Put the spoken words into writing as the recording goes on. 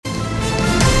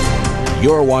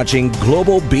You're watching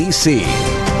Global BC.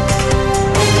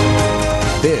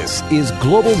 This is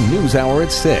Global News Hour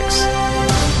at 6.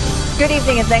 Good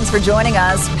evening and thanks for joining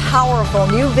us. Powerful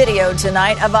new video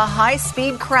tonight of a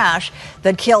high-speed crash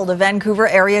that killed a Vancouver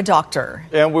area doctor.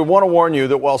 And we want to warn you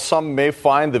that while some may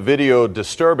find the video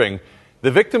disturbing,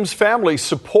 the victim's family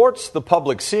supports the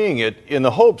public seeing it in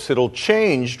the hopes it'll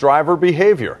change driver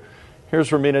behavior.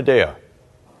 Here's Romina Dea.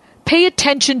 Pay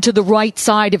attention to the right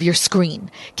side of your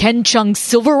screen. Ken Chung's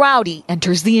silver Audi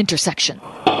enters the intersection.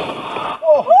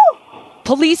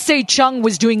 Police say Chung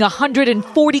was doing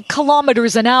 140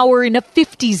 kilometers an hour in a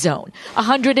 50 zone,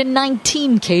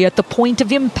 119 at the point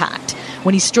of impact,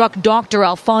 when he struck Dr.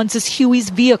 Alphonsus Huey's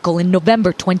vehicle in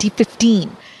November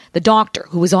 2015. The doctor,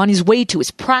 who was on his way to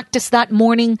his practice that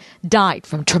morning, died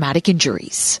from traumatic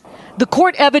injuries. The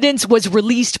court evidence was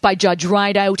released by Judge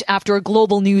Rideout after a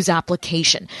Global News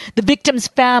application. The victim's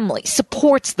family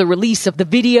supports the release of the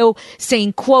video,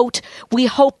 saying, quote, "We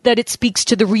hope that it speaks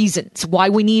to the reasons why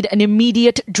we need an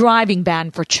immediate driving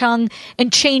ban for Chung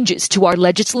and changes to our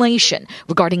legislation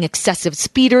regarding excessive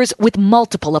speeders with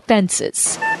multiple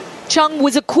offenses." Chung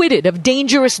was acquitted of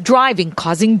dangerous driving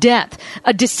causing death,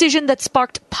 a decision that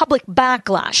sparked public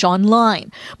backlash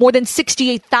online. More than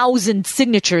 68,000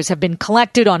 signatures have been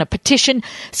collected on a petition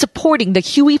supporting the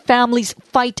Huey family's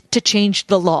fight to change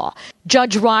the law.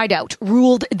 Judge Rideout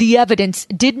ruled the evidence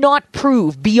did not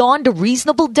prove beyond a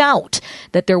reasonable doubt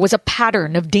that there was a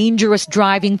pattern of dangerous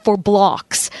driving for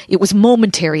blocks. It was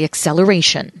momentary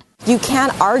acceleration. You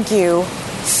can't argue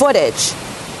footage.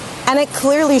 And it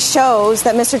clearly shows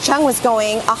that Mr. Chung was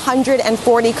going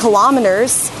 140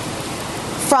 kilometers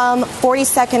from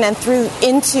 42nd and through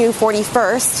into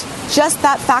 41st. Just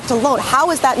that fact alone, how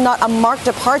is that not a marked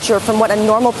departure from what a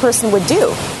normal person would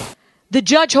do? The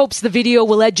judge hopes the video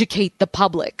will educate the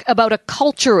public about a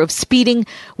culture of speeding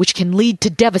which can lead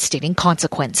to devastating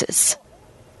consequences.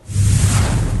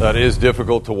 That is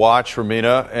difficult to watch,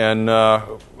 Romina, and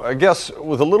I guess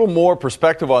with a little more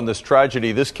perspective on this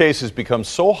tragedy, this case has become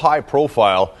so high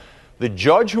profile, the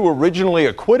judge who originally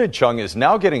acquitted Chung is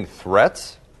now getting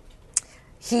threats?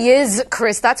 He is,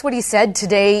 Chris. That's what he said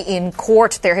today in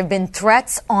court. There have been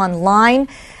threats online.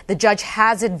 The judge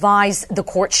has advised the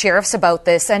court sheriffs about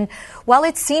this. And while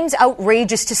it seems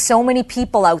outrageous to so many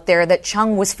people out there that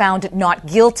Chung was found not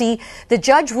guilty, the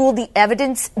judge ruled the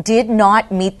evidence did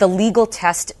not meet the legal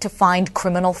test to find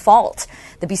criminal fault.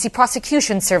 The BC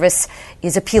Prosecution Service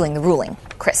is appealing the ruling.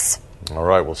 Chris. All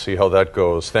right, we'll see how that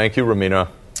goes. Thank you, Romina.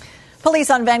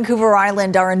 Police on Vancouver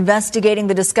Island are investigating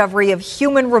the discovery of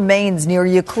human remains near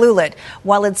Ucluelet.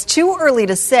 While it's too early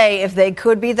to say if they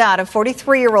could be that of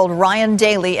 43-year-old Ryan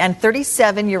Daly and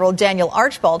 37-year-old Daniel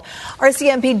Archibald,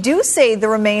 RCMP do say the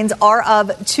remains are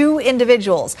of two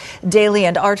individuals. Daly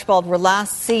and Archibald were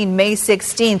last seen May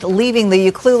 16th leaving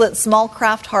the Ucluelet small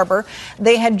craft harbor.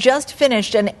 They had just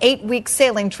finished an 8-week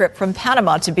sailing trip from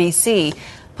Panama to BC.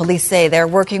 Police say they're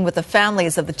working with the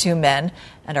families of the two men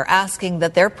and are asking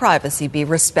that their privacy be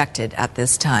respected at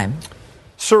this time.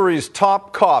 Surrey's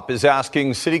top cop is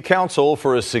asking City Council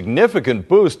for a significant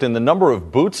boost in the number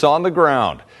of boots on the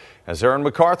ground. As Aaron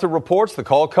MacArthur reports, the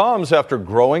call comes after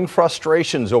growing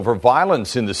frustrations over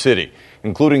violence in the city,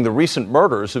 including the recent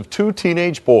murders of two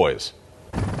teenage boys.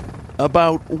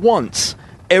 About once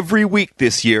every week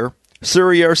this year,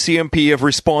 Surrey RCMP have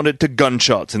responded to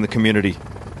gunshots in the community.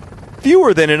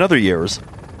 Fewer than in other years,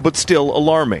 but still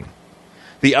alarming.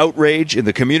 The outrage in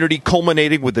the community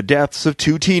culminating with the deaths of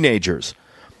two teenagers.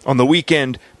 On the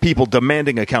weekend, people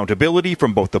demanding accountability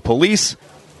from both the police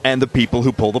and the people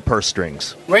who pull the purse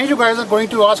strings. When you guys are going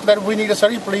to ask that we need a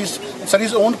Surrey police,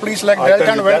 Surrey's own police like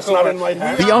Delta and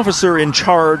Vancouver. The officer in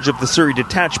charge of the Surrey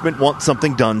detachment wants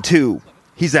something done too.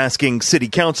 He's asking City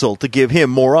Council to give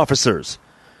him more officers.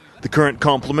 The current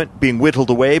complement being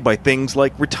whittled away by things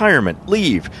like retirement,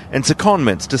 leave, and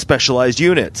secondments to specialized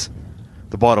units.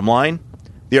 The bottom line,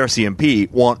 the RCMP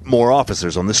want more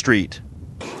officers on the street.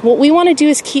 What we want to do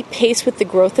is keep pace with the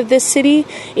growth of this city.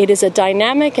 It is a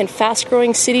dynamic and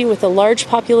fast-growing city with a large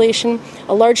population,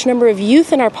 a large number of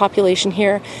youth in our population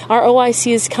here. Our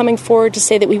OIC is coming forward to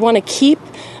say that we want to keep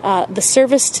the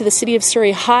service to the city of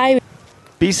Surrey high.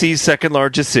 BC's second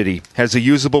largest city has a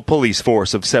usable police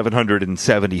force of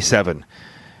 777.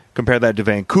 Compare that to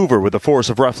Vancouver with a force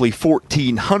of roughly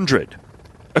 1,400.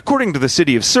 According to the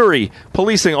City of Surrey,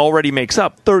 policing already makes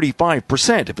up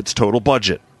 35% of its total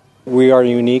budget. We are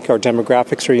unique. Our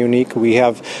demographics are unique. We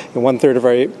have 1/3 of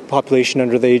our population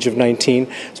under the age of 19.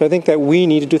 So I think that we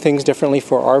need to do things differently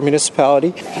for our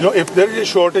municipality. If there is a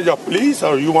shortage of police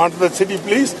or you want the city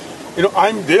police,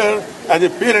 I'm there as a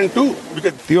parent too.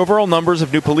 The overall numbers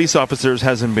of new police officers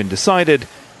hasn't been decided,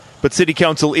 But City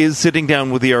Council is sitting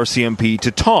down with the RCMP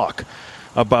to talk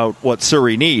about what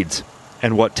Surrey needs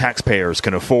and what taxpayers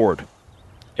can afford.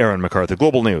 Aaron MacArthur,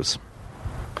 Global News.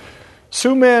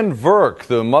 Suman Virk,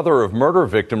 the mother of murder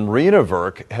victim Rena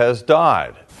Virk, has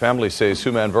died. Family says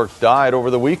Suman Virk died over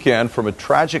the weekend from a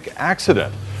tragic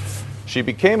accident. She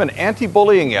became an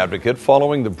anti-bullying advocate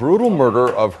following the brutal murder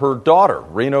of her daughter.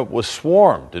 Rena was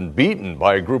swarmed and beaten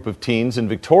by a group of teens in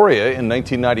Victoria in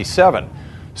 1997.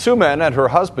 Suman and her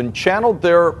husband channeled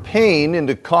their pain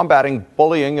into combating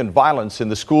bullying and violence in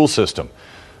the school system.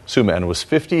 Suman was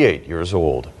 58 years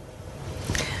old.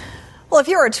 Well, if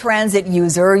you're a transit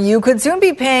user, you could soon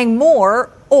be paying more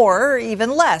or even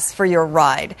less for your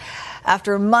ride.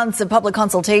 After months of public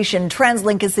consultation,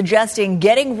 TransLink is suggesting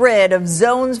getting rid of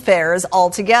zones fares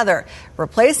altogether,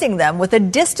 replacing them with a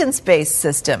distance-based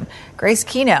system. Grace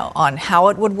Keno on how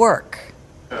it would work.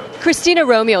 Christina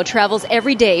Romeo travels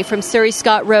every day from Surrey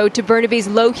Scott Road to Burnaby's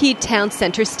Lougheed Town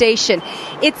Centre station.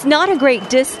 It's not a great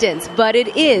distance, but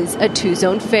it is a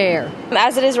two-zone fare.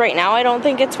 As it is right now, I don't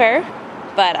think it's fair,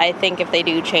 but I think if they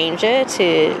do change it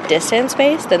to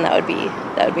distance-based, then that would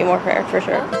be more fair for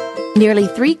sure. Nearly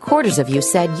 3/4 of you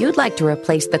said you'd like to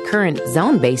replace the current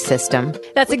zone-based system.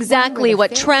 That's exactly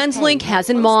what TransLink has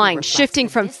in mind, shifting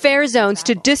from fare zones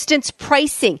to distance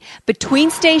pricing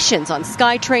between stations on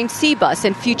SkyTrain, Cbus,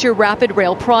 and future Rapid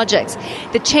Rail projects.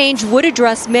 The change would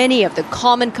address many of the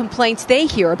common complaints they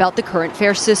hear about the current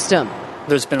fare system.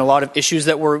 There's been a lot of issues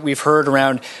that we've heard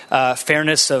around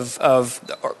fairness of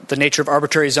the nature of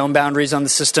arbitrary zone boundaries on the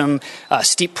system,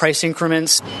 steep price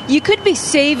increments. You could be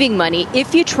saving money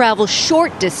if you travel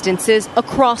short distances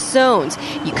across zones.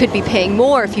 You could be paying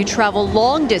more if you travel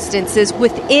long distances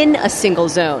within a single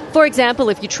zone. For example,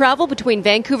 if you travel between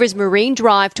Vancouver's Marine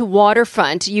Drive to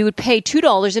Waterfront, you would pay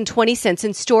 $2.20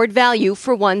 in stored value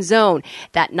for one zone.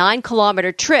 That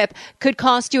 9-kilometer trip could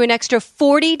cost you an extra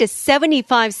 40 to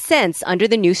 75 cents under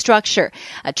the new structure.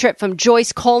 A trip from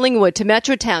Joyce Collingwood to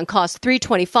Metrotown costs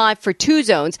 $3.25 for two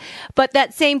zones, but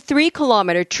that same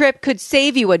 3-kilometer trip could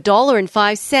save you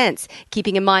 $1.05,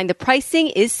 keeping in mind the pricing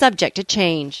is subject to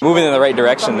change. Moving in the right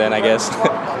direction then, I guess.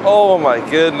 Oh my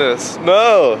goodness.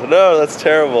 No, that's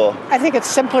terrible. I think it's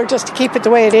simpler just to keep it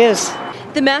the way it is.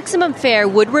 The maximum fare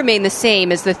would remain the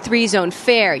same as the 3-zone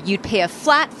fare. You'd pay a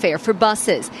flat fare for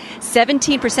buses.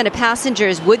 17% of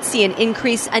passengers would see an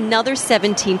increase, another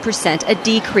 17% a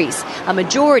decrease. A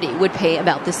majority would pay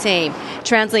about the same.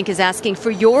 TransLink is asking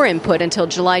for your input until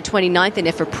July 29th, and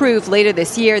if approved later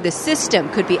this year, the system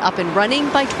could be up and running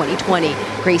by 2020.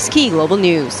 Grace Key, Global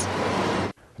News.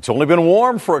 It's only been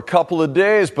warm for a couple of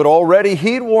days, but already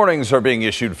heat warnings are being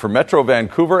issued for Metro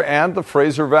Vancouver and the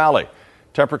Fraser Valley.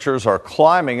 Temperatures are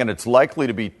climbing, and it's likely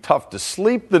to be tough to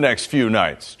sleep the next few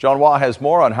nights. John Waugh has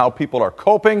more on how people are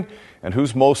coping and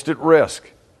who's most at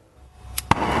risk.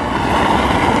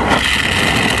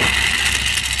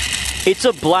 It's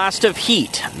a blast of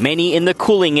heat many in the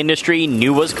cooling industry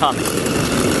knew was coming.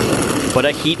 But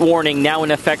a heat warning now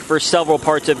in effect for several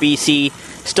parts of BC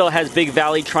still has Big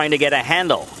Valley trying to get a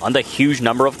handle on the huge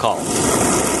number of calls.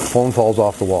 Phone falls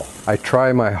off the wall. I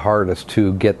try my hardest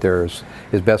to get there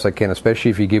as best I can, especially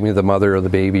if you give me the mother or the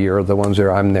baby or the ones there,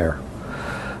 I'm there.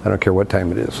 I don't care what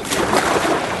time it is.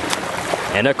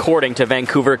 And according to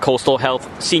Vancouver Coastal Health,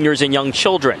 seniors and young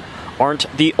children aren't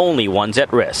the only ones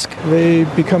at risk. They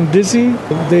become dizzy,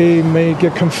 they may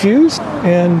get confused,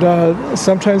 and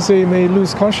sometimes they may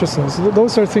lose consciousness.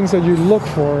 Those are things that you look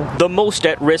for. The most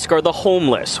at risk are the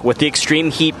homeless, with the extreme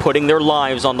heat putting their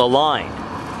lives on the line.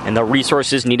 And the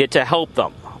resources needed to help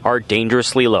them are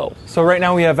dangerously low. So right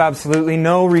now we have absolutely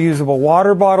no reusable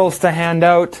water bottles to hand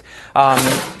out.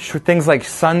 Things like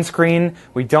sunscreen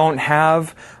we don't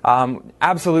have.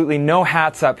 Absolutely no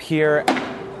hats up here.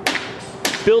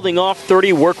 Building off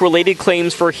 30 work-related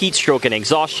claims for heat stroke and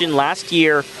exhaustion last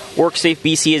year, WorkSafe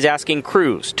BC is asking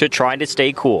crews to try to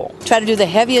stay cool. Try to do the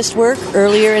heaviest work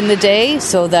earlier in the day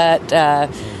so that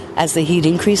as the heat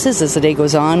increases, as the day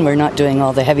goes on, we're not doing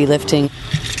all the heavy lifting.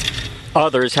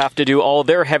 Others have to do all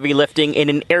their heavy lifting in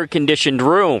an air-conditioned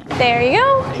room. There you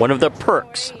go. One of the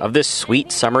perks of this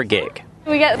sweet summer gig.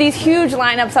 We get these huge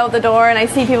lineups out the door, and I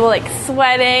see people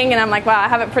sweating, and I'm like, wow, I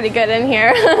have it pretty good in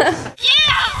here.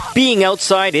 Being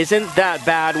outside isn't that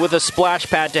bad with a splash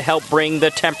pad to help bring the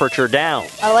temperature down.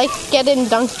 I like getting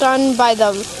dunked on by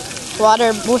the water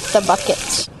with the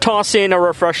buckets. Toss in a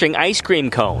refreshing ice cream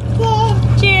cone.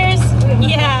 Cheers.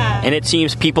 Yeah. And it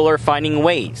seems people are finding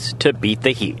ways to beat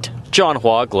the heat. John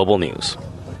Hua, Global News.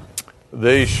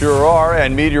 They sure are,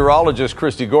 and meteorologist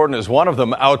Christy Gordon is one of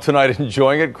them, out tonight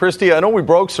enjoying it. Christy, I know we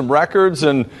broke some records,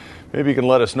 and maybe you can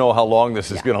let us know how long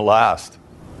this is going to last.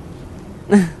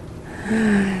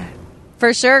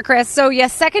 For sure, Chris. So,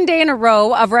 yes, second day in a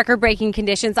row of record-breaking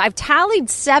conditions. I've tallied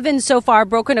 7 so far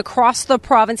broken across the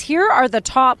province. Here are the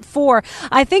top 4.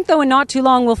 I think, though, in not too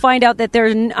long, we'll find out that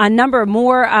there's a number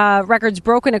more records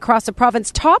broken across the province.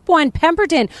 Top 1,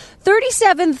 Pemberton,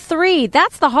 37.3.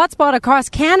 That's the hotspot across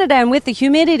Canada. And with the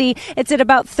humidity, it's at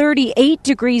about 38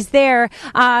 degrees there.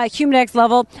 Humidex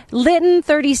level. Lytton,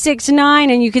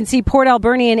 36.9. And you can see Port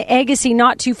Alberni and Agassiz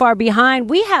not too far behind.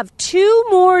 We have 2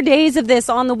 more days of this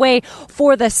on the way for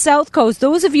the South Coast.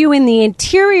 Those of you in the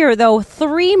interior, though,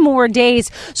 3 more days.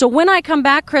 So when I come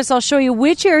back, Chris, I'll show you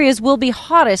which areas will be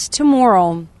hottest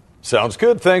tomorrow. Sounds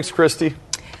good. Thanks, Christy.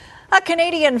 A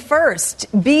Canadian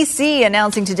first. BC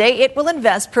announcing today it will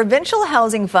invest provincial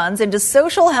housing funds into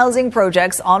social housing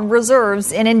projects on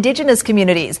reserves in Indigenous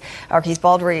communities. Our Keith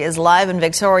Baldry is live in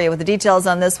Victoria with the details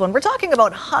on this one. We're talking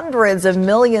about hundreds of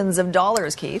millions of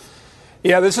dollars, Keith.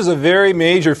 Yeah, this is a very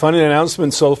major funding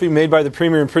announcement, Sophie, made by the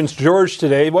Premier in Prince George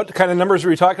today. What kind of numbers are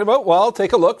we talking about? Well,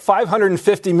 take a look.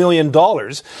 $550 million.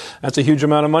 That's a huge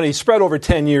amount of money. Spread over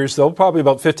 10 years, though. Probably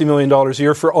about $50 million a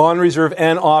year for on-reserve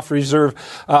and off-reserve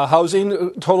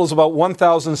housing. Totals about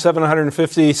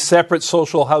 1,750 separate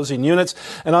social housing units.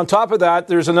 And on top of that,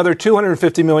 there's another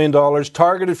 $250 million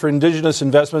targeted for Indigenous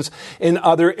investments in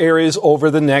other areas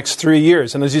over the next 3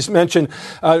 years. And as you mentioned,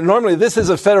 normally this is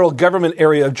a federal government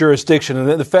area of jurisdiction, and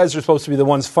the feds are supposed to be the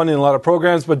ones funding a lot of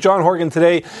programs. But John Horgan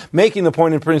today making the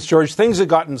point in Prince George, things have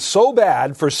gotten so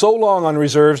bad for so long on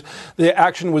reserves, the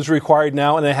action was required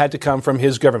now, and it had to come from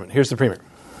his government. Here's the Premier.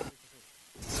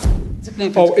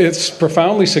 Oh, it's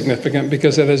profoundly significant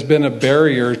because it has been a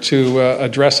barrier to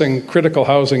addressing critical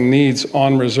housing needs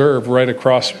on reserve right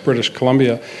across British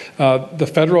Columbia.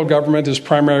 The federal government is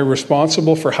primarily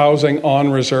responsible for housing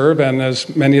on reserve, and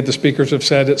as many of the speakers have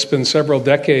said, it's been several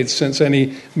decades since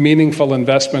any meaningful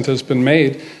investment has been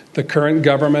made. The current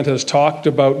government has talked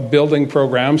about building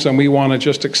programs, and we want to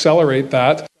just accelerate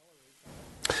that.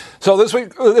 So this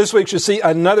week you see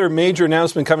another major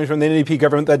announcement coming from the NDP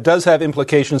government that does have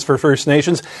implications for First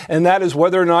Nations, and that is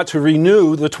whether or not to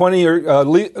renew the 20-year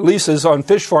leases on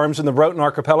fish farms in the Broughton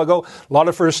Archipelago. A lot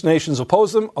of First Nations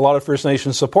oppose them. A lot of First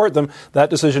Nations support them. That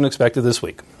decision expected this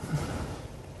week.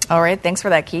 All right. Thanks for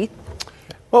that, Keith.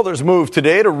 Well, there's a move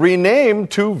today to rename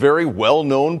 2 very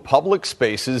well-known public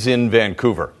spaces in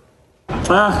Vancouver.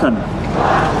 Aachen.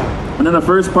 And then the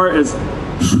first part is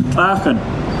Aachen.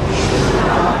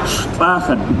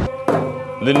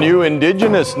 The new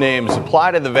Indigenous names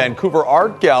apply to the Vancouver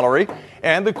Art Gallery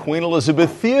and the Queen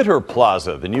Elizabeth Theatre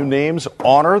Plaza. The new names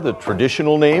honor the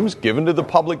traditional names given to the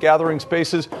public gathering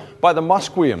spaces by the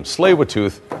Musqueam,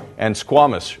 Tsleil-Waututh, and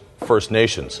Squamish First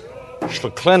Nations.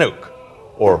 Shleklenuk,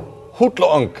 or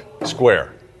Hootlaunk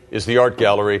Square, is the art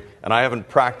gallery, and I haven't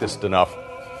practiced enough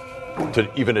to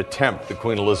even attempt the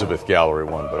Queen Elizabeth Gallery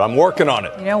one, but I'm working on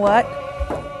it. You know what?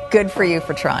 Good for you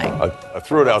for trying. I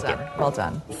threw it out there. Well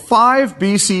done. 5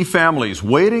 BC families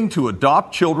waiting to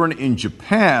adopt children in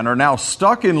Japan are now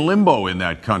stuck in limbo in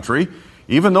that country,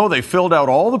 even though they filled out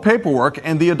all the paperwork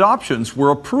and the adoptions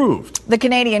were approved. The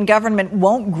Canadian government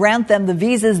won't grant them the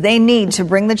visas they need to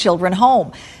bring the children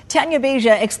home. Tanya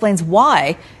Beja explains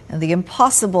why and the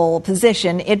impossible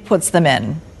position it puts them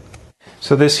in.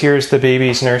 So this here's the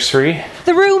baby's nursery.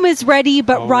 The room is ready,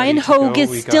 but Ryan Hogue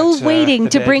is still waiting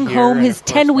to bring home his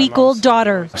 10-week-old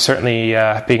daughter. Certainly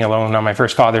being alone on my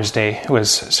first Father's Day was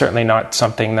certainly not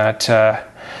something that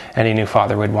any new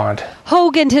father would want.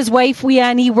 Hogue and his wife,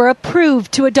 Wiani, were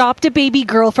approved to adopt a baby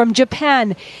girl from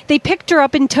Japan. They picked her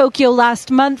up in Tokyo last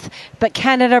month, but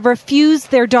Canada refused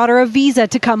their daughter a visa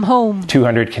to come home.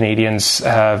 200 Canadians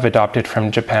have adopted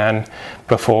from Japan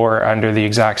before under the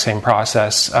exact same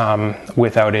process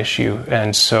without issue,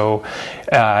 and so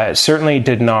certainly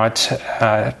did not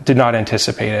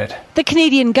anticipate it. The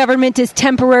Canadian government is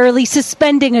temporarily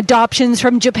suspending adoptions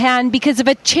from Japan because of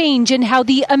a change in how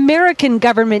the American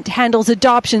government handles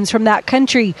adoptions from that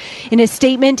country. In a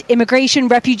statement, Immigration,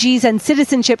 Refugees and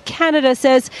Citizenship Canada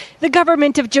says the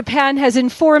government of Japan has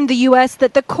informed the U.S.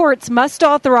 that the courts must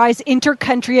authorize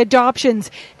inter-country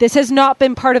adoptions. This has not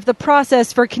been part of the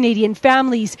process for Canadian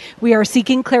families. We are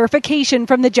seeking clarification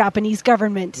from the Japanese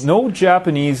government. No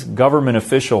Japanese government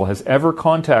official has ever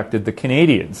contacted the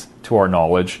Canadians, to our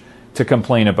knowledge, to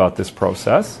complain about this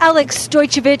process. Alex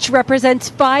Stojcevic represents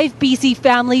 5 BC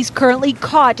families currently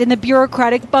caught in the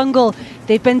bureaucratic bungle.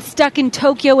 They've been stuck in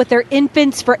Tokyo with their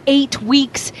infants for 8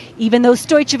 weeks, even though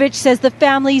Stojcevic says the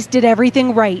families did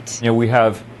everything right. You know, we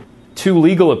have 2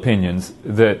 legal opinions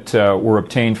that were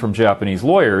obtained from Japanese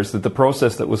lawyers that the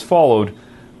process that was followed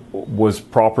was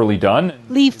properly done.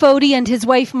 Lee Fody and his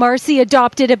wife Marcy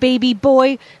adopted a baby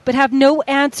boy, but have no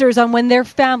answers on when their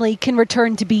family can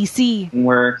return to BC.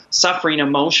 We're suffering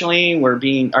emotionally.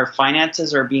 Our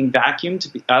finances are being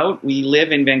vacuumed out. We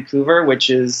live in Vancouver, which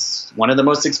is one of the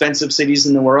most expensive cities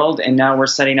in the world, and now we're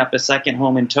setting up a second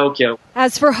home in Tokyo.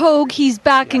 As for Hogue, he's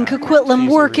back in Coquitlam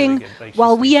working,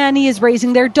 while Wiani is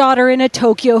raising their daughter in a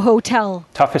Tokyo hotel.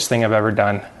 Toughest thing I've ever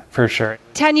done, for sure.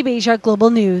 Tanya Beja, Global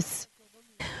News.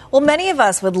 Well, many of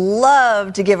us would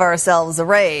love to give ourselves a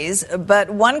raise, but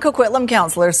one Coquitlam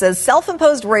councillor says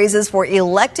self-imposed raises for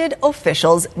elected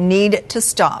officials need to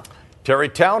stop. Terry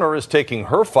Towner is taking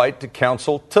her fight to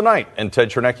council tonight, and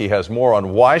Ted Chernecki has more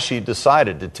on why she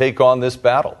decided to take on this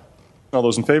battle. All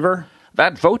those in favor?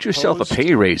 That vote yourself a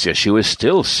pay raise issue is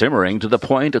still simmering to the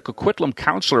point a Coquitlam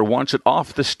councillor wants it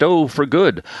off the stove for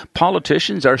good.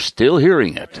 Politicians are still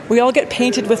hearing it. We all get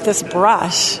painted with this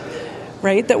brush,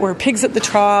 right, that we're pigs at the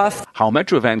trough. How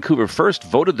Metro Vancouver first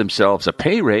voted themselves a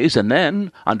pay raise and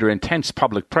then, under intense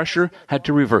public pressure, had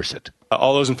to reverse it.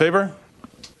 All those in favor?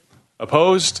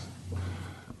 Opposed?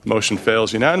 Motion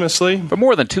fails unanimously. For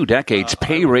more than 2 decades,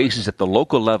 pay raises at the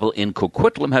local level in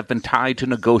Coquitlam have been tied to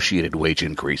negotiated wage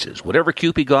increases. Whatever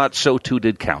CUPE got, so too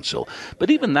did council. But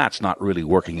even that's not really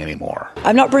working anymore.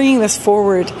 I'm not bringing this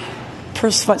forward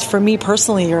much for me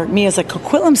personally or me as a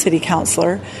Coquitlam City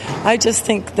Councillor. I just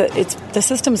think that the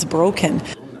system's broken.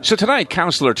 So tonight,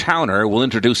 Councillor Towner will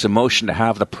introduce a motion to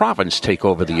have the province take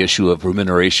over the issue of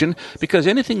remuneration because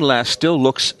anything less still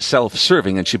looks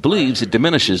self-serving, and she believes it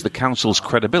diminishes the council's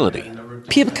credibility.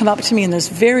 People come up to me and there's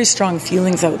very strong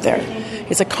feelings out there.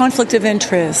 It's a conflict of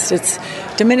interest. It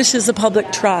diminishes the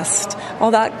public trust.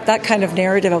 All that kind of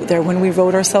narrative out there when we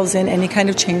vote ourselves in any kind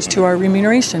of change to our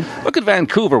remuneration. Look at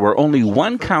Vancouver, where only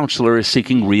one councillor is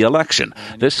seeking re-election.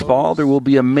 This fall, there will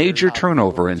be a major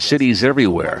turnover in cities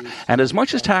everywhere. And as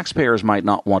much as taxpayers might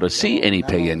not want to see any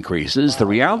pay increases, the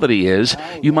reality is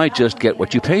you might just get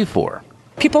what you pay for.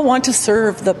 People want to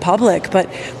serve the public, but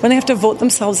when they have to vote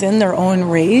themselves in their own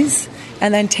raise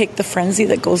and then take the frenzy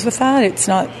that goes with that, it's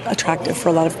not attractive for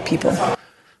a lot of people.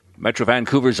 Metro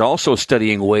Vancouver is also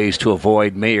studying ways to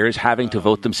avoid mayors having to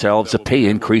vote themselves a pay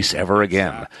increase ever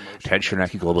again. Ted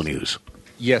Chernecki, Global News.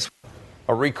 Yes.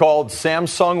 A recalled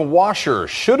Samsung washer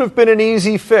should have been an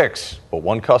easy fix, but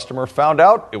one customer found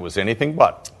out it was anything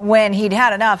but. When he'd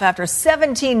had enough after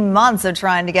 17 months of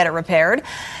trying to get it repaired,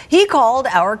 he called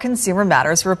our Consumer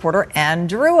Matters reporter Ann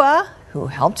Drua, who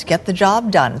helped get the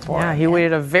job done for him. Yeah, he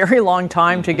waited a very long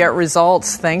time to get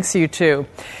results. Thanks, you two.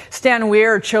 Stan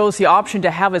Weir chose the option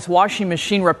to have his washing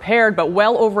machine repaired, but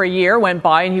well over a year went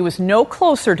by and he was no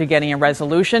closer to getting a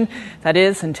resolution. That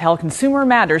is, until Consumer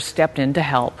Matters stepped in to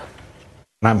help.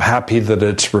 I'm happy that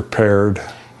it's repaired.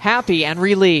 Happy and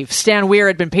relieved. Stan Weir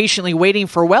had been patiently waiting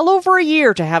for well over a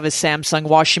year to have his Samsung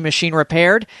washing machine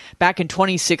repaired. Back in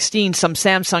 2016, some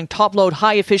Samsung top-load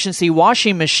high-efficiency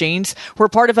washing machines were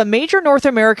part of a major North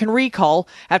American recall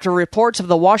after reports of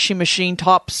the washing machine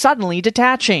top suddenly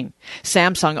detaching.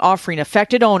 Samsung offering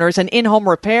affected owners an in-home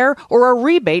repair or a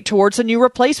rebate towards a new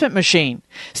replacement machine.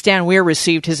 Stan Weir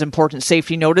received his important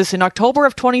safety notice in October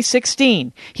of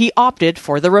 2016. He opted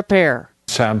for the repair.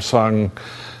 Samsung,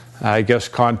 I guess,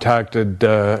 contracted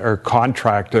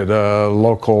a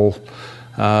local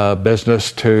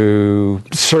business to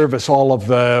service all of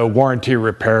the warranty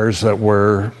repairs that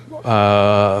were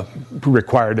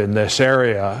required in this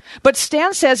area. But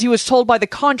Stan says he was told by the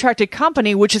contracted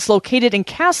company, which is located in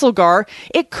Castlegar,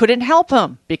 it couldn't help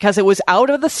him because it was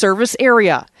out of the service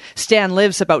area. Stan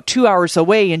lives about 2 hours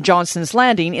away in Johnson's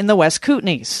Landing in the West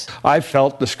Kootenays. I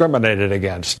felt discriminated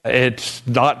against. It's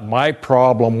not my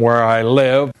problem where I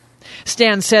live.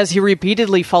 Stan says he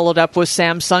repeatedly followed up with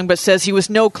Samsung, but says he was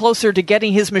no closer to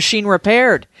getting his machine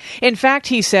repaired. In fact,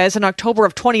 he says in October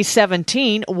of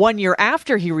 2017, 1 year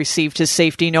after he received his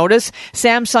safety notice,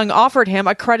 Samsung offered him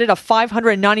a credit of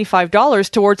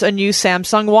 $595 towards a new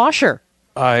Samsung washer.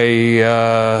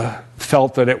 I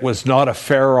felt that it was not a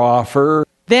fair offer.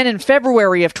 Then in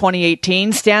February of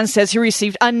 2018, Stan says he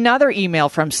received another email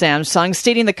from Samsung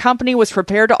stating the company was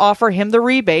prepared to offer him the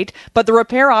rebate, but the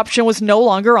repair option was no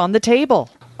longer on the table.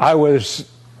 I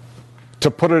was, to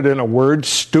put it in a word,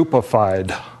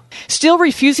 stupefied. Still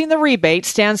refusing the rebate,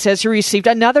 Stan says he received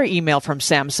another email from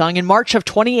Samsung in March of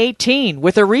 2018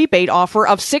 with a rebate offer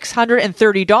of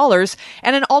 $630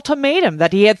 and an ultimatum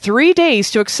that he had 3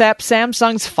 days to accept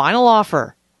Samsung's final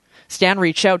offer. Stan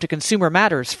reached out to Consumer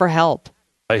Matters for help.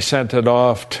 I sent it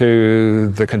off to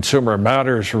the Consumer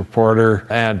Matters reporter,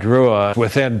 Ann Drua.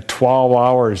 Within 12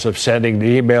 hours of sending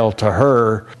the email to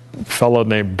her, a fellow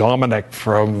named Dominic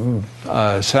from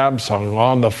Samsung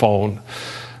on the phone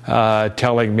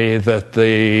telling me that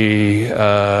the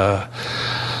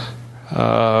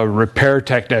repair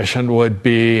technician would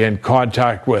be in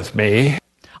contact with me.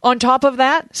 On top of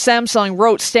that, Samsung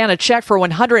wrote Stan a check for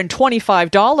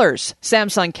 $125.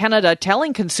 Samsung Canada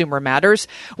telling Consumer Matters,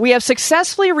 "We have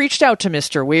successfully reached out to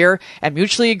Mr. Weir and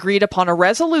mutually agreed upon a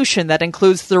resolution that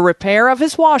includes the repair of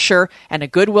his washer and a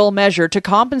goodwill measure to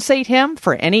compensate him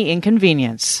for any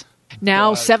inconvenience."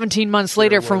 Now, 17 months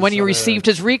later from when he received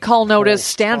his recall notice,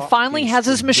 Stan finally has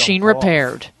his machine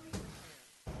repaired.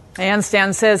 And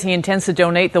Stan says he intends to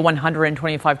donate the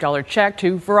 $125 check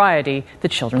to Variety, the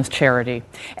children's charity.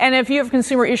 And if you have a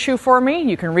consumer issue for me,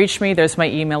 you can reach me. There's my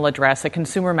email address at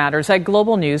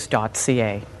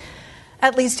consumermatters@globalnews.ca.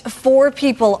 At least 4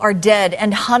 people are dead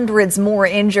and hundreds more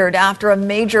injured after a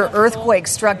major earthquake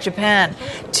struck Japan.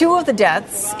 2 of the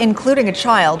deaths, including a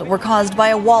child, were caused by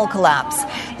a wall collapse.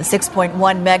 The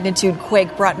 6.1 magnitude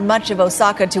quake brought much of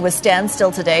Osaka to a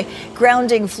standstill today,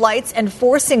 grounding flights and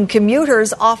forcing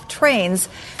commuters off trains.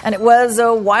 And it was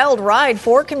a wild ride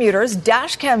for commuters.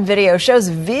 Dashcam video shows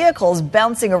vehicles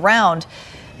bouncing around.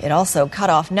 It also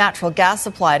cut off natural gas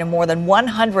supply to more than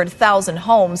 100,000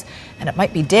 homes, and it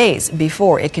might be days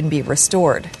before it can be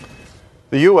restored.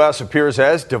 The U.S. appears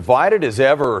as divided as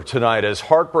ever tonight as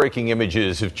heartbreaking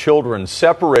images of children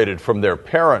separated from their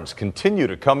parents continue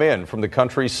to come in from the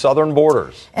country's southern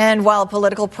borders. And while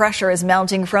political pressure is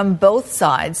mounting from both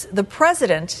sides, the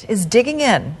president is digging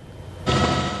in.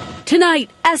 Tonight,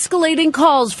 escalating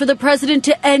calls for the president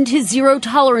to end his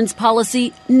zero-tolerance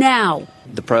policy now.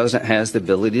 The president has the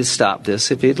ability to stop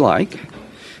this if he'd like.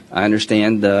 I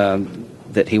understand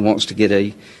that he wants to get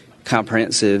a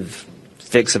comprehensive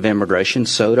fix of immigration.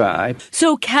 So do I.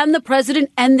 So can the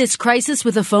president end this crisis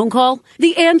with a phone call?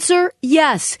 The answer,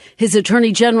 yes. His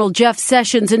Attorney General Jeff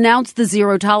Sessions announced the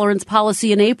zero-tolerance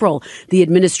policy in April. The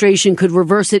administration could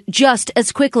reverse it just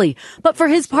as quickly. But for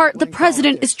his part, the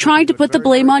president is trying to put the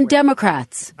blame on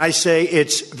Democrats. I say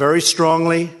it's very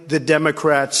strongly the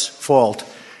Democrats' fault.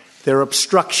 They're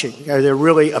they're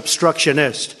really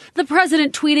obstructionist. The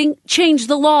president tweeting, change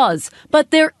the laws.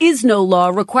 But there is no law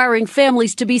requiring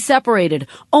families to be separated.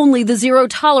 Only the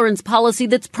zero-tolerance policy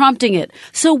that's prompting it.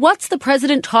 So what's the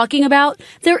president talking about?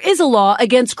 There is a law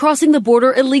against crossing the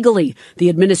border illegally. The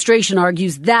administration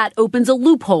argues that opens a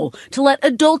loophole to let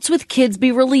adults with kids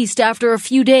be released after a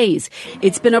few days.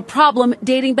 It's been a problem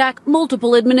dating back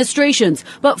multiple administrations,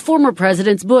 but former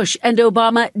presidents Bush and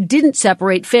Obama didn't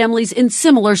separate families in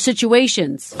similar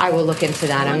situations. I will look into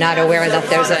that. I'm not aware that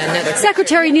there's another.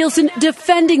 Secretary Nielsen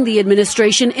defending the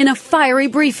administration in a fiery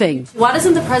briefing. Why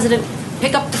doesn't the president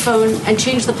pick up the phone and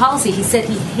change the policy? He said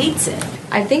he hates it.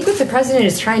 I think what the president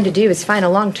is trying to do is find a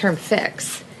long-term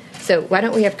fix. So why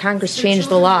don't we have Congress change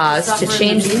the laws to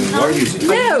change...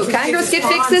 No, Congress could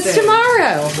fix this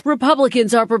tomorrow.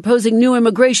 Republicans are proposing new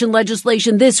immigration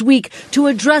legislation this week to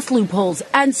address loopholes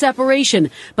and separation,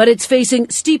 but it's facing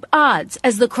steep odds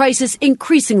as the crisis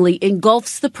increasingly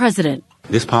engulfs the president.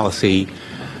 This policy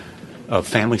of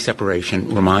family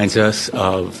separation reminds us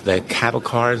of the cattle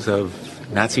cars of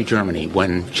Nazi Germany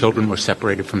when children were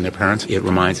separated from their parents. It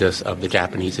reminds us of the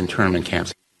Japanese internment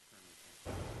camps.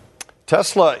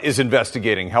 Tesla is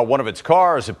investigating how one of its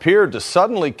cars appeared to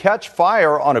suddenly catch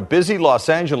fire on a busy Los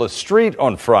Angeles street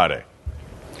on Friday.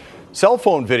 Cell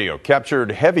phone video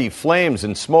captured heavy flames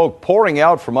and smoke pouring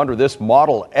out from under this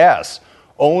Model S,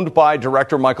 owned by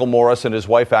director Michael Morris and his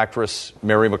wife, actress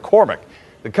Mary McCormick.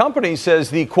 The company says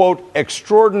the, quote,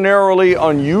 extraordinarily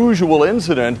unusual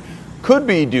incident could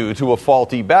be due to a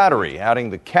faulty battery, adding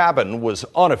the cabin was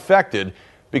unaffected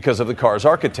because of the car's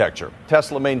architecture.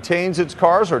 Tesla maintains its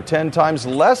cars are 10 times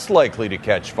less likely to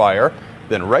catch fire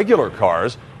than regular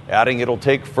cars, adding it'll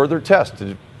take further tests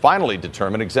to finally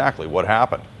determine exactly what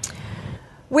happened.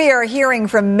 We are hearing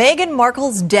from Meghan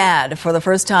Markle's dad for the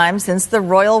first time since the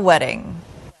royal wedding.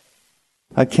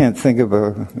 I can't think of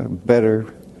a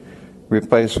better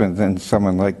replacement than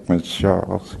someone like Prince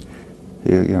Charles.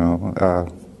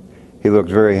 He looked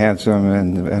very handsome,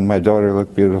 and my daughter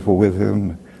looked beautiful with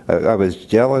him. I was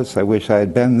jealous. I wish I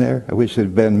had been there. I wish it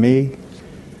had been me.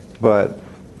 But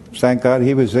thank God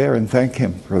he was there, and thank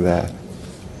him for that.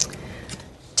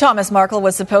 Thomas Markle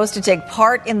was supposed to take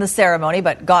part in the ceremony,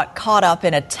 but got caught up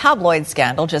in a tabloid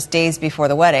scandal just days before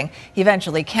the wedding. He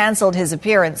eventually canceled his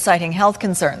appearance, citing health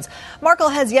concerns. Markle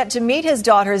has yet to meet his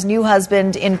daughter's new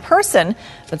husband in person,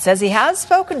 but says he has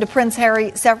spoken to Prince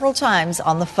Harry several times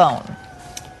on the phone.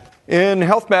 In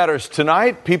Health Matters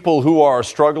tonight, people who are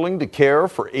struggling to care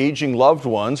for aging loved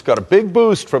ones got a big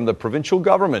boost from the provincial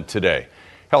government today.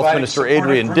 Health Minister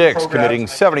Adrian Dix committing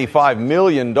 $75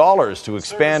 million to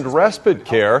expand respite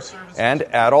care and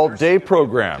adult day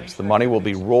programs. The money will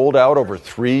be rolled out over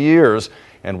 3 years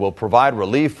and will provide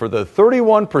relief for the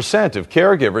 31% of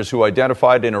caregivers who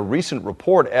identified in a recent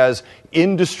report as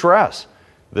in distress.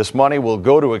 This money will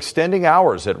go to extending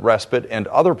hours at respite and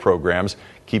other programs,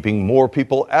 keeping more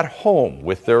people at home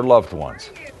with their loved ones.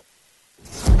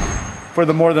 For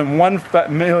the more than 1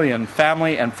 million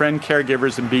family and friend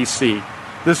caregivers in BC,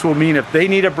 this will mean if they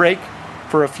need a break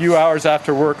for a few hours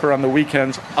after work or on the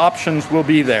weekends, options will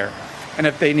be there. And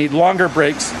if they need longer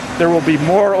breaks, there will be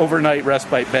more overnight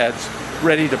respite beds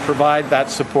ready to provide that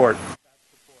support.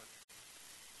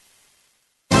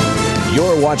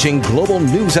 You're watching Global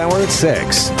News Hour at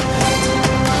 6.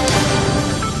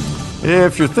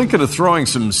 If you're thinking of throwing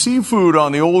some seafood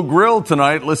on the old grill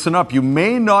tonight, listen up. You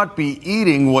may not be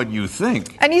eating what you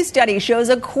think. A new study shows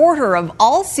a quarter of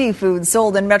all seafood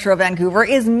sold in Metro Vancouver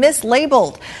is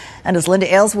mislabeled. And as Linda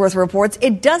Aylesworth reports,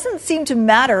 it doesn't seem to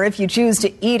matter if you choose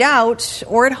to eat out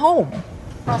or at home.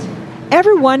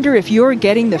 Ever wonder if you're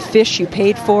getting the fish you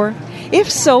paid for? If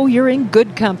so, you're in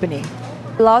good company.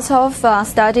 Lots of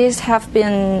studies have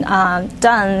been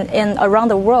done around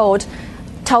the world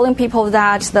telling people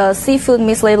that the seafood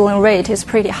mislabeling rate is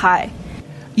pretty high.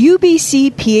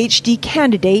 UBC PhD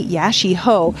candidate Yashi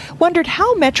Ho wondered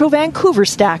how Metro Vancouver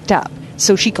stacked up,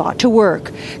 so she got to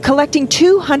work, collecting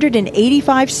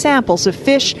 285 samples of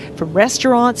fish from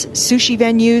restaurants, sushi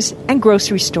venues, and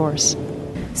grocery stores.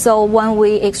 So when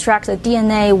we extract the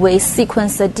DNA, we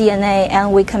sequence the DNA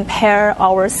and we compare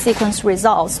our sequence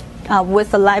results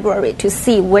with the library to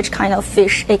see which kind of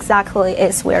fish exactly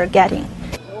is we're getting.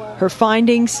 Her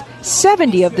findings,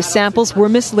 70 of the samples were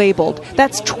mislabeled.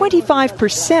 That's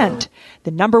 25%.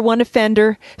 The number one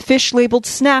offender, fish labeled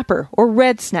snapper or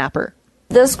red snapper.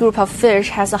 This group of fish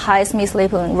has the highest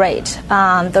mislabeling rate.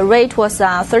 The rate was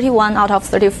 31 out of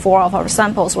 34 of our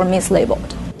samples were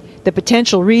mislabeled. The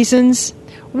potential reasons?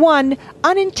 1.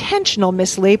 Unintentional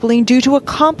mislabeling due to a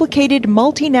complicated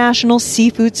multinational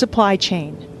seafood supply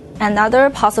chain. Another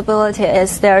possibility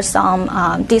is there's some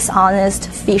dishonest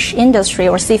fish industry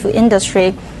or seafood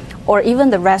industry, or even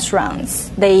the restaurants.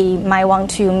 They might want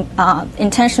to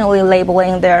intentionally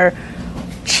labeling their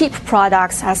cheap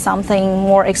products as something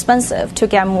more expensive to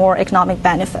get more economic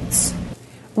benefits.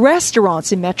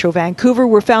 Restaurants in Metro Vancouver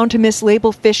were found to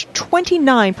mislabel fish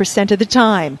 29% of the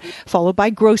time, followed by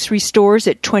grocery stores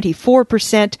at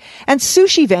 24% and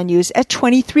sushi venues at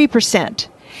 23%.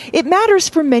 It matters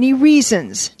for many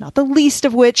reasons, not the least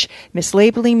of which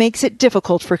mislabeling makes it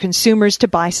difficult for consumers to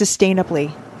buy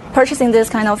sustainably. Purchasing this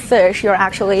kind of fish, you're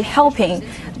actually helping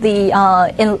the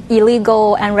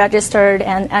illegal, unregistered,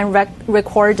 and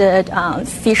unrecorded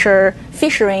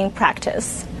fishing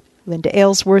practice. Linda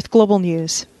Aylesworth, Global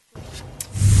News.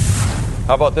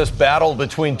 How about this battle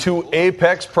between two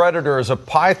apex predators, a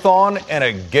python and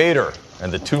a gator,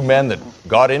 and the two men that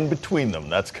got in between them?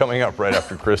 That's coming up right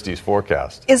after Christy's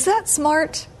forecast. Is that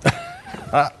smart?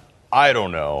 I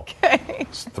don't know. Okay.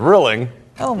 It's thrilling.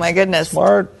 Oh, my goodness.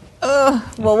 Smart. Well,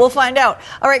 we'll find out.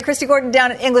 All right, Christy Gordon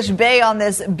down at English Bay on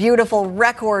this beautiful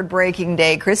record-breaking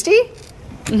day. Christy?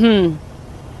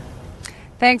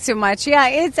 Thanks so much. Yeah,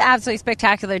 it's absolutely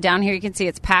spectacular down here. You can see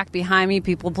it's packed behind me,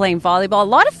 people playing volleyball. A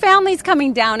lot of families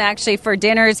coming down, actually, for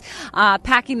dinners,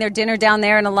 packing their dinner down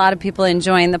there, and a lot of people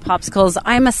enjoying the popsicles.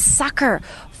 I'm a sucker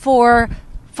for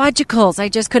fudgicles. I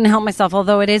just couldn't help myself,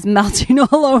 although it is melting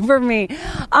all over me.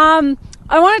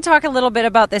 I want to talk a little bit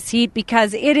about this heat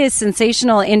because it is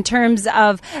sensational in terms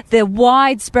of the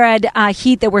widespread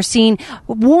heat that we're seeing.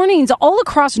 Warnings all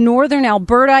across northern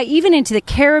Alberta, even into the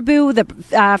Caribou,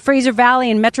 the Fraser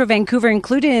Valley and Metro Vancouver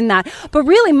included in that. But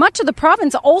really, much of the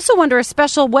province also under a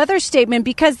special weather statement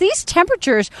because these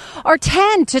temperatures are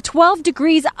 10 to 12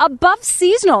 degrees above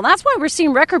seasonal. That's why we're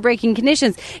seeing record-breaking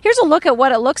conditions. Here's a look at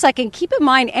what it looks like. And keep in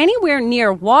mind, anywhere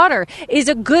near water is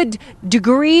a good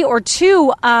degree or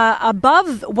two above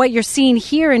what you're seeing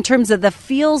here in terms of the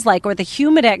feels like or the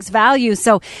humidex value.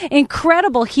 So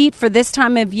incredible heat for this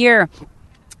time of year.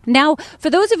 Now,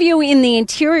 for those of you in the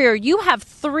interior, you have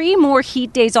 3 more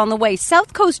heat days on the way.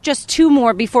 South Coast, just 2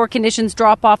 more before conditions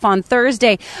drop off on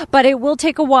Thursday. But it will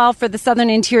take a while for the southern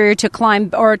interior to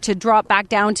climb or to drop back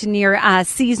down to near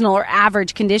seasonal or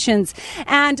average conditions.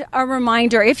 And a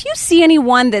reminder, if you see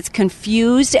anyone that's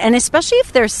confused, and especially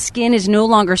if their skin is no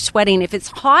longer sweating, if it's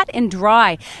hot and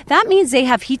dry, that means they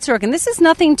have heat stroke. And this is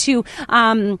nothing to,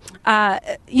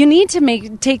 you need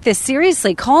to take this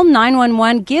seriously. Call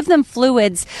 911, give them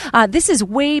fluids. This is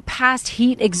way past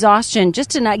heat exhaustion, just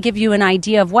to not give you an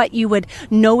idea of what you would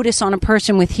notice on a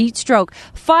person with heat stroke.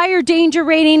 Fire danger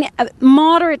rating,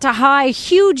 moderate to high,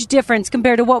 huge difference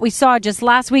compared to what we saw just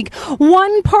last week.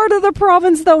 One part of the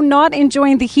province, though, not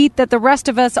enjoying the heat that the rest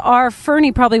of us are.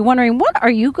 Fernie probably wondering, what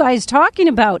are you guys talking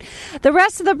about? The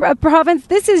rest of the province,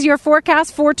 this is your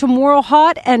forecast for tomorrow.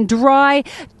 Hot and dry.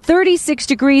 36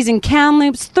 degrees in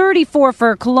Kamloops, 34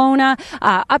 for Kelowna,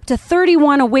 up to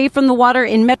 31 away from the water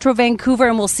in Metro Vancouver,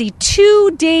 and we'll see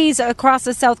 2 days across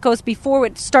the south coast before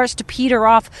it starts to peter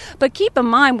off. But keep in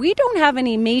mind, we don't have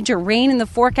any major rain in the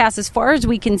forecast as far as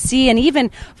we can see, and even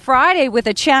Friday with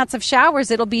a chance of showers,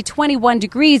 it'll be 21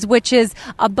 degrees, which is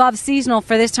above seasonal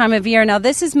for this time of year. Now,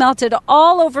 this is melted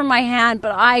all over my hand,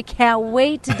 but I can't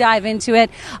wait to dive into it.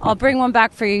 I'll bring one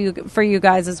back for you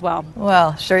guys as well.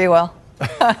 Well, sure you will.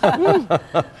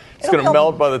 It's going to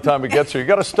melt by the time it gets here. You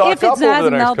got to stock up over the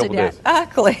next couple days.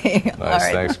 Exactly. Nice,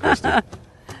 right. Thanks, Christy.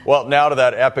 Well, now to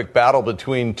that epic battle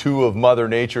between two of Mother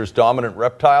Nature's dominant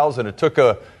reptiles, and it took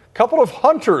a couple of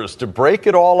hunters to break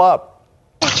it all up.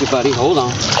 Watch it, buddy. Hold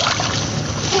on.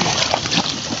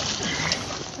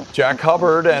 Jack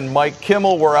Hubbard and Mike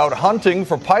Kimmel were out hunting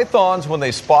for pythons when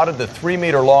they spotted the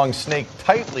 3-meter-long snake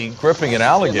tightly gripping an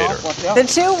alligator. The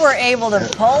two were able to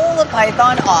pull the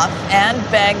python off and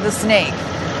bag the snake.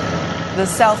 The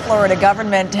South Florida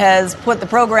government has put the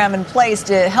program in place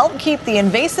to help keep the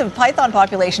invasive python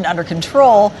population under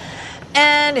control.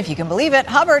 And if you can believe it,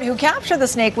 Hubbard, who captured the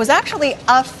snake, was actually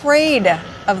afraid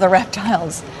of the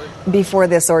reptiles before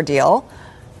this ordeal.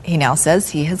 He now says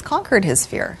he has conquered his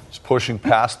fear. He's pushing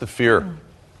past the fear.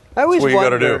 I always That's what you got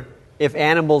to wonder do. if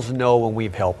animals know when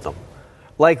we've helped them.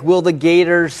 Like, will the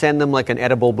gator send them like an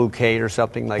edible bouquet or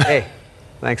something like, hey,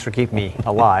 thanks for keeping me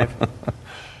alive?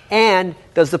 And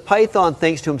does the python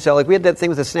think to himself, like we had that thing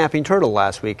with the snapping turtle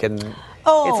last week, and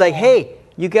it's like, hey,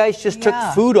 you guys just took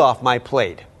food off my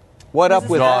plate. What up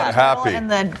with that? Happy. And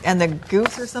the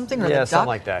goose or something? Or Yeah, the something duck?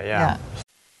 like that, yeah.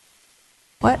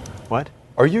 What?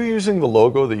 Are you using the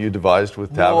logo that you devised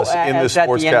with Tavis in this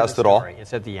sportscast at all?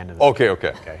 It's at the end of the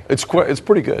Okay. It's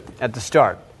pretty good. At the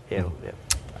start.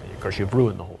 Of course, you've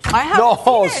ruined the whole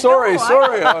thing. Sorry.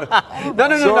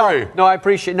 No, I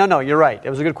appreciate. No, you're right. It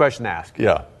was a good question to ask.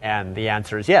 Yeah. And the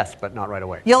answer is yes, but not right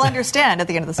away. You'll understand at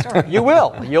the end of the story. You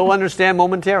will. You'll understand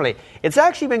momentarily. It's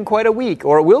actually been quite a week,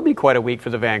 or it will be quite a week for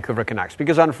the Vancouver Canucks,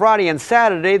 because on Friday and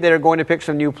Saturday, they're going to pick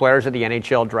some new players at the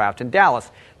NHL draft in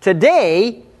Dallas.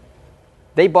 Today,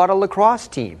 they bought a lacrosse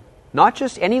team. Not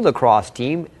just any lacrosse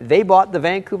team, they bought the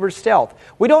Vancouver Stealth.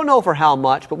 We don't know for how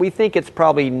much, but we think it's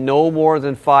probably no more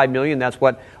than $5 million. That's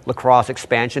what lacrosse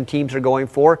expansion teams are going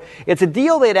for. It's a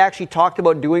deal they'd actually talked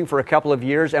about doing for a couple of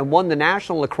years and one the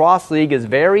National Lacrosse League is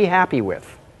very happy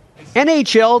with.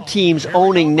 NHL teams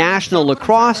owning national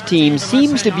lacrosse teams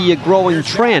seems to be a growing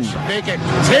trend. Take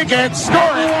it, score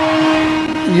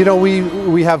it! You know,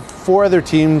 we have 4 other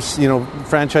teams,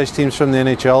 franchise teams from the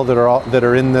NHL that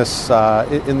are in this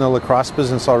in the lacrosse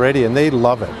business already, and they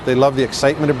love it. They love the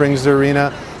excitement it brings to the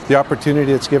arena, the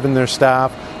opportunity it's given their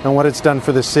staff, and what it's done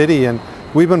for the city. And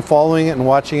we've been following it and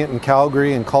watching it in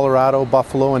Calgary and Colorado,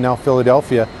 Buffalo, and now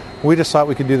Philadelphia. We just thought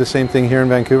we could do the same thing here in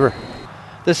Vancouver.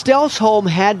 The Stealth's home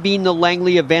had been the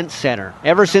Langley Events Center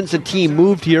ever since the team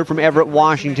moved here from Everett,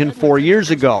 Washington 4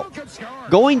 years ago.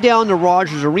 Going down to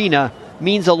Rogers Arena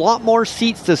means a lot more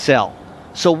seats to sell.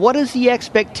 So what is the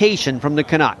expectation from the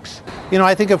Canucks?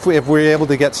 I think if we're able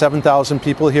to get 7,000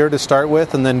 people here to start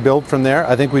with and then build from there,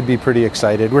 I think we'd be pretty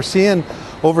excited. We're seeing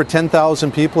over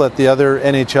 10,000 people at the other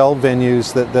NHL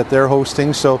venues that they're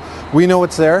hosting, so we know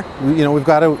it's there. We've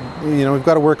got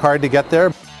to work hard to get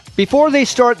there. Before they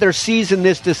start their season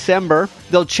this December,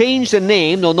 they'll change the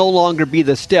name. They'll no longer be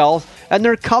the Stealth, and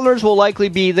their colors will likely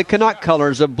be the Canuck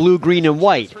colors of blue, green, and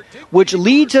white, which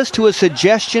leads us to a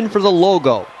suggestion for the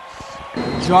logo.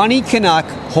 Johnny Canuck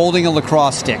holding a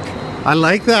lacrosse stick. I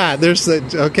like that.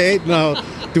 Okay, now,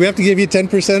 do we have to give you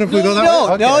 10% if we go that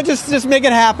way? Okay. No, just make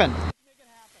it happen.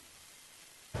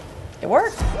 It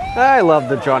worked. I love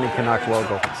the Johnny Canuck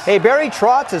logo. Hey, Barry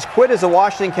Trotz has quit as the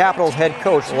Washington Capitals head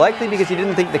coach, likely because he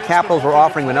didn't think the Capitals were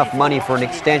offering enough money for an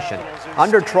extension.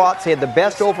 Under Trotz, he had the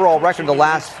best overall record the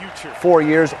last 4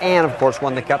 years and, of course,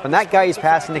 won the Cup. And that guy he's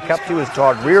passing the Cup to is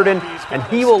Todd Reardon, and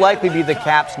he will likely be the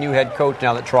Caps' new head coach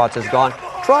now that Trotz is gone.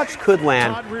 Trotz could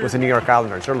land with the New York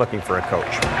Islanders. They're looking for a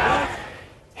coach.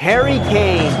 Harry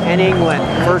Kane and England,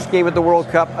 first game at the World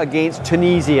Cup against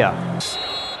Tunisia.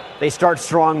 They start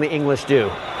strong, the English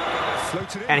do.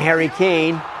 And Harry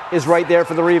Kane is right there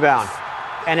for the rebound.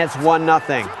 And it's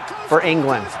 1-0 for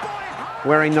England,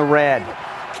 wearing the red.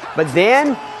 But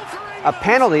then a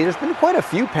penalty. There's been quite a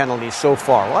few penalties so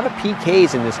far. A lot of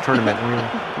PKs in this tournament.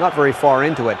 Not very far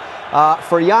into it.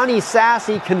 For Yanni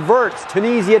Sassi converts.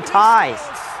 Tunisia ties.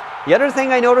 The other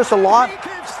thing I notice a lot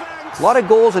of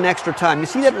goals in extra time. You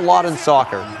see that a lot in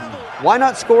soccer. Why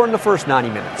not score in the first 90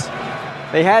 minutes?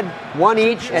 They had one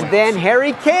each, and then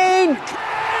Harry Kane.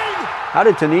 How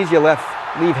did Tunisia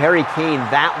leave Harry Kane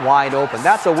that wide open?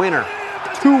 That's a winner.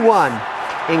 2-1.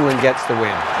 England gets the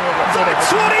win.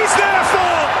 That's what he's there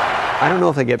for! I don't know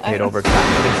if they get paid overtime,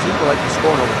 but they seem to like to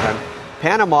score in overtime.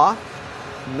 Panama,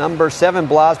 number 7,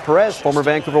 Blas Perez, former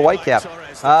Vancouver Whitecap.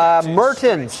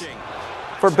 Mertens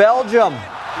for Belgium.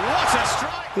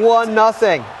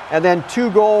 1-0. And then 2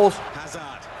 goals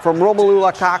from Romelu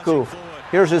Lukaku.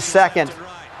 Here's his second,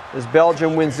 as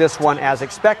Belgium wins this one as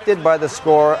expected by the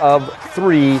score of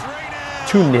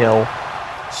 3-0.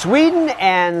 Sweden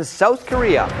and South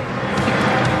Korea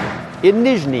in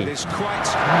Nizhny.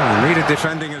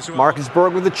 Marcus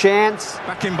Berg with a chance.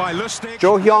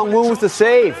 Jo Hyung-woo with the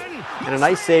save. And a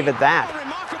nice save at that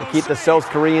to keep the South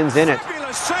Koreans in it.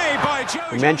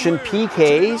 We mentioned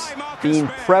PKs being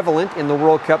prevalent in the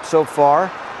World Cup so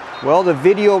far. Well, the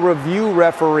video review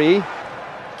referee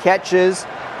catches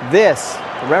this.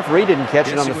 The referee didn't catch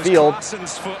it on the field,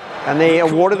 and they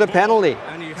awarded a penalty.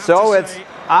 So it's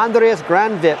Andreas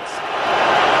Granvitz.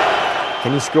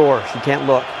 Can he score? She can't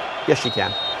look. Yes, she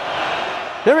can.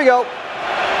 Here we go.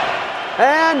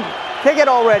 And kick it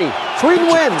already. Sweden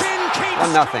wins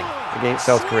 1-0 against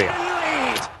South Korea.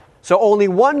 So only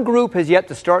one group has yet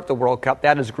to start the World Cup.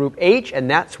 That is Group H, and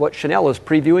that's what Chanel is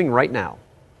previewing right now.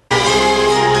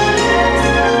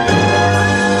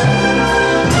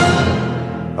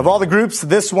 Of all the groups,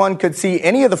 this one could see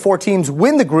any of the 4 teams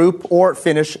win the group or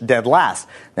finish dead last.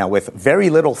 Now, with very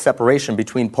little separation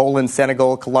between Poland,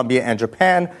 Senegal, Colombia, and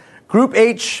Japan, Group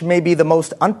H may be the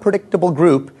most unpredictable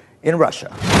group in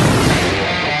Russia.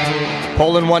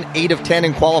 Poland won 8 of 10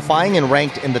 in qualifying and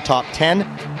ranked in the top 10.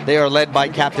 They are led by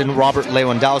captain Robert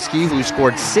Lewandowski, who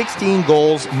scored 16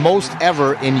 goals, most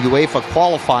ever in UEFA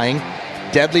qualifying,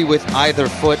 deadly with either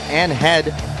foot and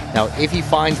head. Now, if he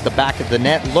finds the back of the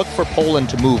net, look for Poland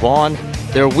to move on.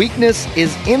 Their weakness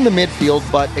is in the midfield,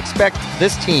 but expect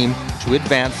this team to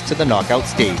advance to the knockout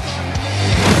stage.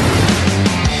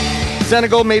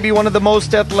 Senegal may be one of the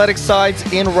most athletic sides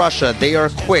in Russia. They are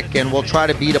quick and will try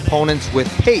to beat opponents with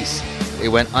pace. They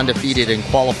went undefeated in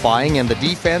qualifying, and the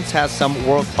defense has some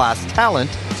world-class talent.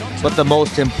 But the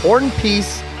most important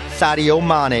piece, Sadio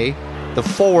Mane, the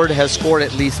forward, has scored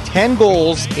at least 10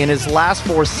 goals in his last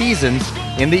 4 seasons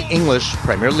in the English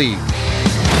Premier League.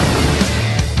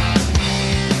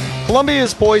 Colombia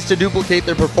is poised to duplicate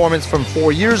their performance from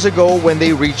 4 years ago when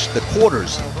they reached the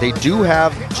quarters. They do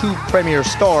have 2 premier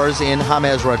stars in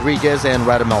James Rodriguez and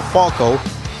Radamel Falcao.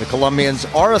 The Colombians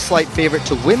are a slight favorite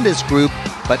to win this group,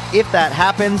 but if that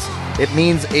happens, it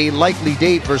means a likely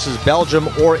date versus Belgium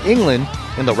or England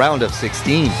in the round of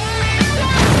 16.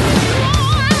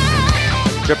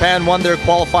 Japan won their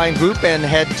qualifying group and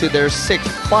head to their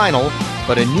 6th final,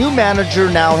 but a new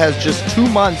manager now has just 2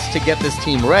 months to get this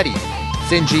team ready.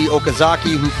 Shinji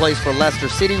Okazaki, who plays for Leicester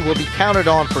City, will be counted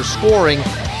on for scoring,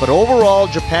 but overall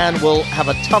Japan will have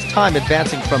a tough time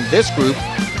advancing from this group,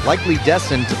 likely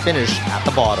destined to finish at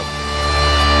the bottom.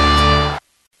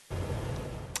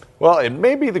 Well, it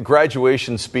may be the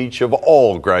graduation speech of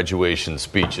all graduation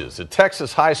speeches. A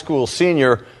Texas high school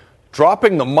senior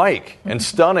dropping the mic and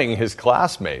stunning his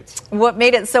classmates. What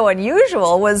made it so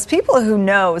unusual was people who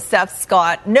know Seth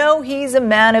Scott know he's a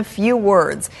man of few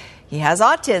words. He has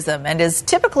autism and is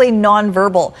typically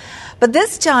nonverbal. But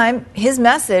this time, his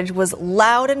message was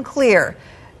loud and clear.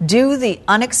 Do the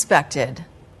unexpected.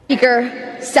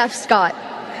 Speaker Seth Scott.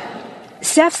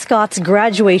 Seth Scott's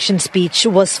graduation speech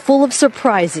was full of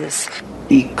surprises.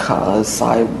 Because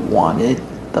I wanted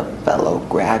the fellow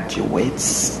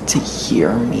graduates to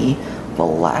hear me the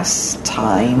last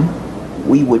time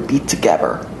we would be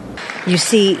together. You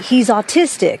see, he's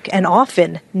autistic and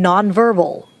often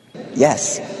nonverbal.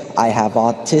 Yes, I have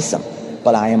autism,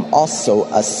 but I am also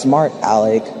a smart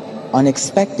aleck.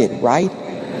 Unexpected, right?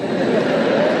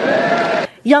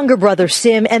 Younger brother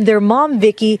Sim and their mom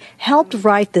Vicky helped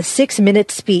write the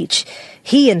 6-minute speech.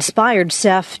 He inspired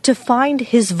Seth to find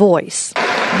his voice.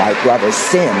 My brother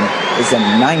Sim is a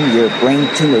 9-year brain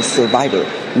tumor survivor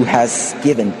who has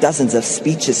given dozens of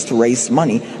speeches to raise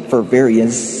money for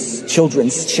various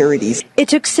children's charities. It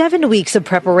took 7 weeks of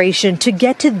preparation to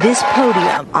get to this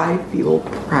podium. I feel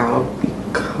proud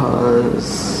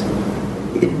because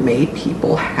it made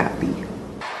people happy.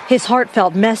 His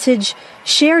heartfelt message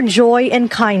shared joy and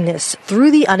kindness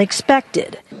through the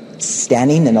unexpected.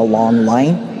 Standing in a long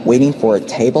line, waiting for a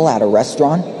table at a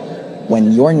restaurant,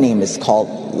 When your name is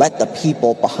called, let the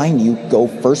people behind you go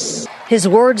first. His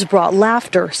words brought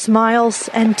laughter, smiles,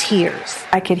 and tears.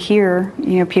 I could hear,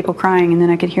 people crying, and then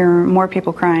I could hear more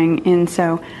people crying. And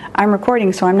so I'm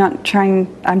recording, so I'm trying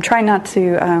not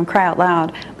to cry out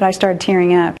loud, but I started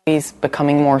tearing up. He's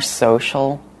becoming more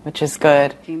social, which is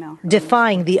good.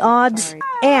 Defying the odds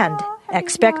and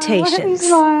expectations.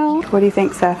 What do you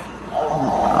think, Seth?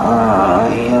 I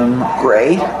am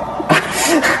great.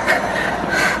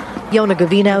 Yona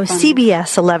Govino,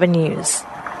 CBS 11 News.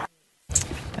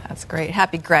 That's great.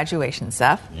 Happy graduation,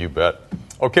 Seth. You bet.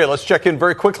 Okay, let's check in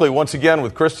very quickly once again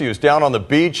with Christy, who's down on the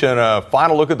beach, and a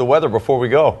final look at the weather before we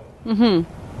go.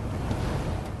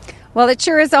 Well, it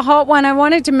sure is a hot one. I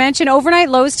wanted to mention overnight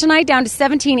lows tonight down to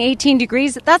 17, 18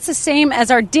 degrees. That's the same as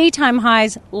our daytime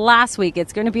highs last week.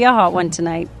 It's going to be a hot one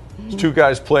tonight. There's two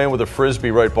guys playing with a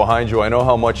Frisbee right behind you. I know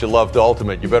how much you loved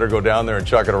Ultimate. You better go down there and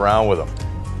chuck it around with them.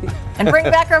 And bring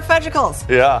back our fudgicles.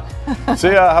 Yeah.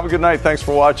 See ya. Have a good night. Thanks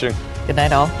for watching. Good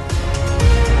night, all.